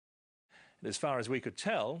and as far as we could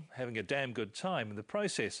tell, having a damn good time in the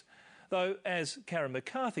process. Though, as Karen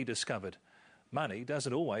McCarthy discovered, money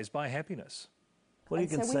doesn't always buy happiness. Well, you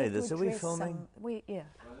can say this. Are we filming? We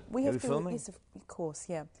have to. Filming? Yes, of course,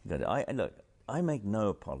 yeah. Good. I make no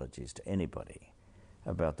apologies to anybody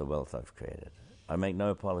about the wealth I've created. I make no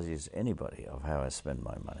apologies to anybody of how I spend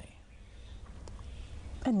my money.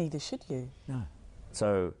 And neither should you. No.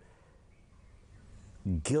 So,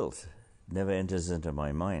 guilt never enters into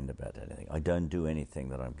my mind about anything. I don't do anything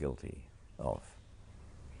that I'm guilty of,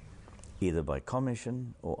 either by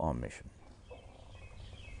commission or omission.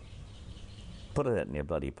 Put it in your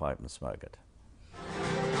bloody pipe and smoke it.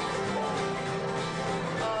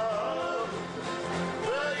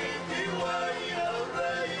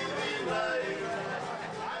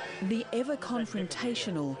 The ever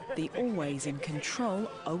confrontational, the always in control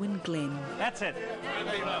Owen Glen. That's it.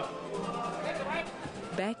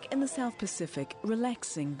 Back in the South Pacific,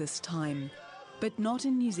 relaxing this time. But not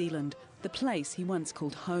in New Zealand, the place he once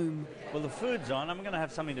called home. Well, the food's on. I'm going to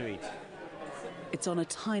have something to eat. It's on a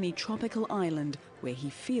tiny tropical island where he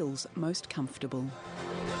feels most comfortable.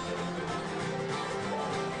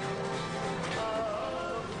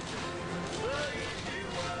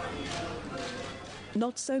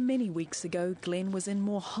 Not so many weeks ago, Glen was in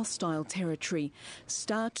more hostile territory.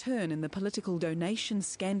 Star turn in the political donation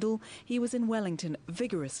scandal, he was in Wellington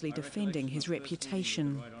vigorously defending his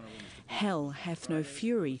reputation. Hell hath no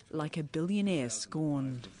fury like a billionaire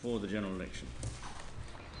scorned. For the general election.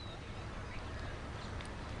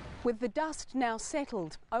 With the dust now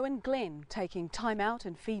settled, Owen Glen, taking time out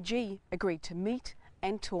in Fiji, agreed to meet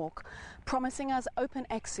and talk, promising us open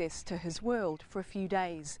access to his world for a few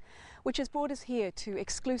days, which has brought us here to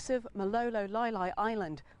exclusive Malolo Lailai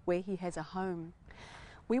Island, where he has a home.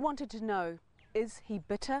 We wanted to know, is he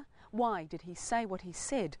bitter? Why did he say what he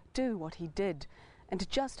said, do what he did? And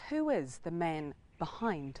just who is the man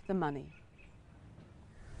behind the money?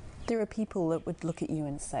 There are people that would look at you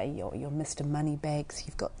and say, you're Mr. Moneybags,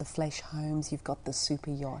 you've got the flash homes, you've got the super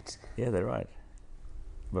yacht. Yeah, they're right.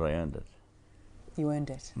 But I earned it. You earned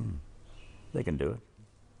it. They can do it,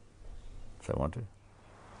 if they want to.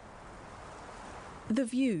 The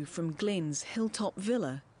view from Glen's hilltop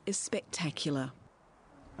villa is spectacular.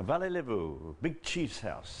 Vale Levu, Big Chief's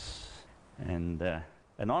house. And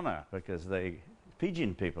an honour, because the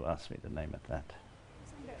Fijian people asked me to name it that.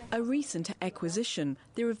 A recent acquisition,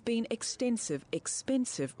 there have been extensive,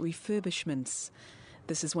 expensive refurbishments.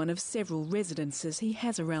 This is one of several residences he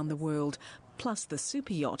has around the world, plus the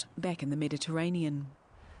super yacht back in the Mediterranean.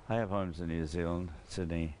 I have homes in New Zealand,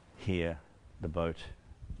 Sydney, here, the boat,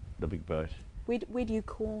 the big boat. Where do you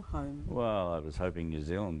call home? Well, I was hoping New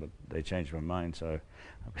Zealand, but they changed my mind, so I'm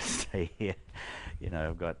going to stay here. You know,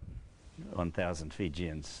 I've got 1,000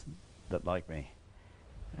 Fijians that like me.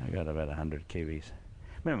 I've got about 100 Kiwis.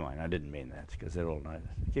 Never mind, I didn't mean that, because they're all nice.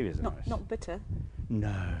 Kiwis are nice. Not bitter?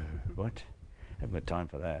 No. What? I haven't got time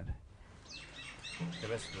for that. The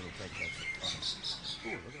rest of it will take place.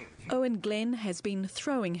 Owen Glen has been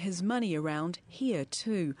throwing his money around here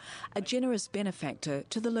too, a generous benefactor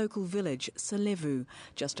to the local village Salevu,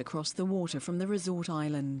 just across the water from the resort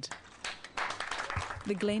island.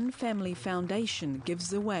 The Glen Family Foundation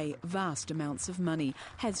gives away vast amounts of money,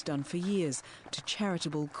 has done for years, to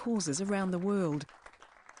charitable causes around the world.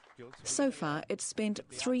 So far, it's spent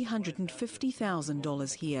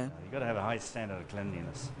 $350,000 here. You've got to have a high standard of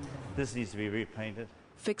cleanliness. This needs to be repainted.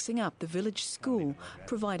 Fixing up the village school,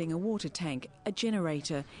 providing a water tank, a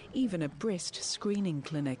generator, even a breast screening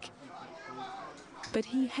clinic. But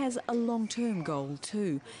he has a long-term goal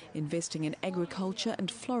too, investing in agriculture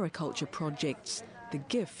and floriculture projects, the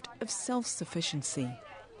gift of self-sufficiency.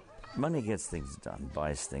 Money gets things done,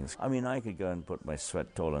 buys things. I mean, I could go and put my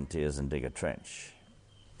sweat, toil and tears and dig a trench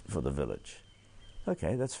for the village.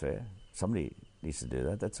 Okay, that's fair. Somebody needs to do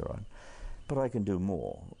that, that's all right. But I can do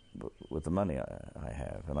more with the money I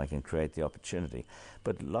have, and I can create the opportunity.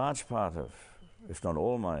 But large part of, if not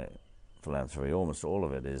all my philanthropy, almost all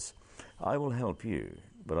of it is, I will help you,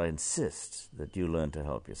 but I insist that you learn to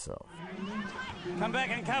help yourself. Come back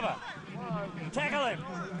and cover. Tackle him.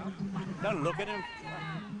 Don't look at him.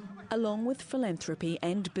 Along with philanthropy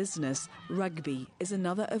and business, rugby is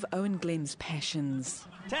another of Owen Glen's passions.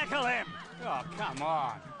 Tackle him! Oh, come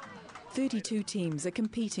on. 32 teams are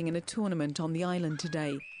competing in a tournament on the island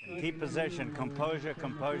today. Keep possession, composure,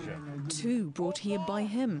 composure. 2 brought here by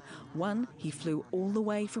him. 1 he flew all the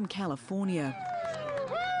way from California.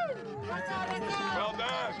 Well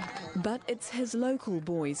done. But it's his local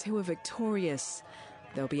boys who are victorious.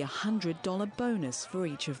 There'll be a $100 bonus for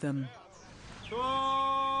each of them.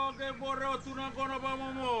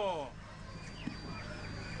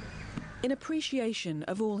 In appreciation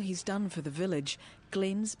of all he's done for the village,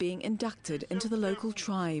 Glen's being inducted into the local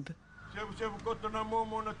tribe.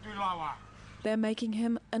 They're making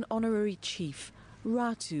him an honorary chief,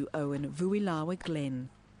 Ratu Owen Glen.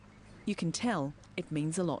 You can tell it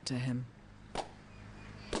means a lot to him.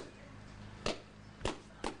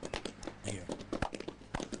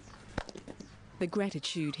 The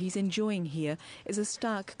gratitude he's enjoying here is a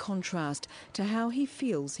stark contrast to how he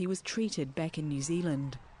feels he was treated back in New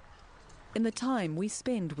Zealand. In the time we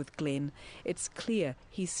spend with Glen, it's clear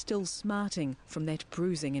he's still smarting from that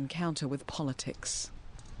bruising encounter with politics.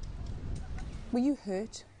 Were you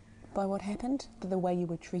hurt by what happened, the way you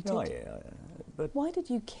were treated? Oh, yeah. But Why did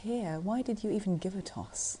you care? Why did you even give a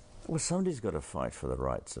toss? well, somebody's got to fight for the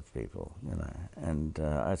rights of people, you know, and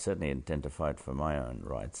I certainly intend to fight for my own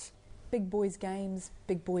rights. Big boys' games,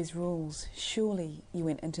 big boys' rules. Surely you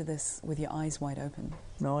went into this with your eyes wide open.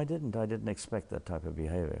 No, I didn't. I didn't expect that type of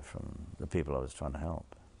behaviour from the people I was trying to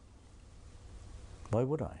help. Why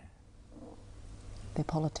would I? They're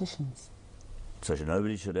politicians. So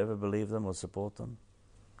nobody should ever believe them or support them?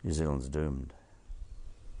 New Zealand's doomed.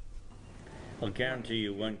 I'll guarantee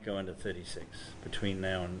you won't go under 36 between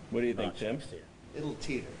now and What do you think, March Tim? next year. It'll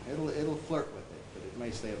teeter. It'll flirt with it, but it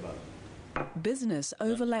may stay above it. Business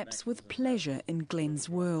overlaps with pleasure in Glen's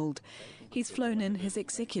world. He's flown in his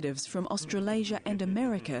executives from Australasia and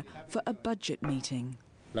America for a budget meeting.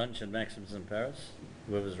 Lunch and Maxims in Paris.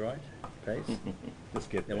 Whoever's right pays. Let's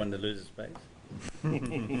get The one that loses pays.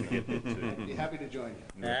 I'd be happy to join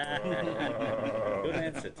you. Good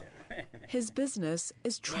answer, Tim. His business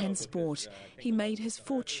is transport. He made his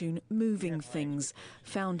fortune moving things,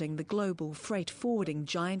 founding the global freight forwarding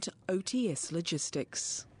giant OTS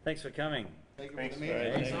Logistics. Thanks for coming. Thank you for the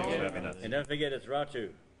meeting. And don't forget, it's Ratu.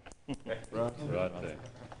 right there.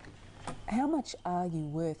 How much are you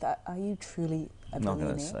worth? Are you truly a I'm not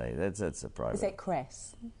billionaire? going to say. That's a private... Is that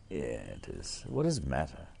crass? Yeah, it is. What does it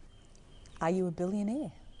matter? Are you a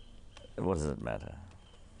billionaire? What does it matter?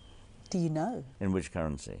 Do you know? In which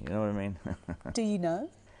currency? You know what I mean? Do you know?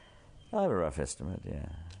 I have a rough estimate, yeah.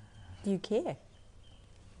 Do you care?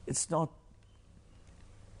 It's not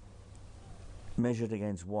measured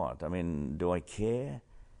against what? I mean, do I care?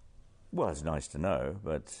 Well, it's nice to know,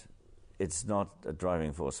 but it's not a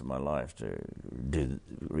driving force in my life to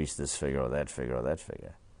reach this figure or that figure or that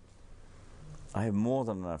figure. I have more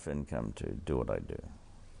than enough income to do what I do.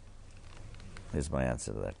 Is my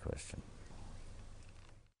answer to that question.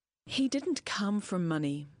 He didn't come from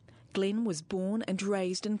money. Glen was born and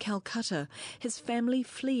raised in Calcutta, his family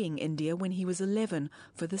fleeing India when he was 11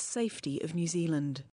 for the safety of New Zealand.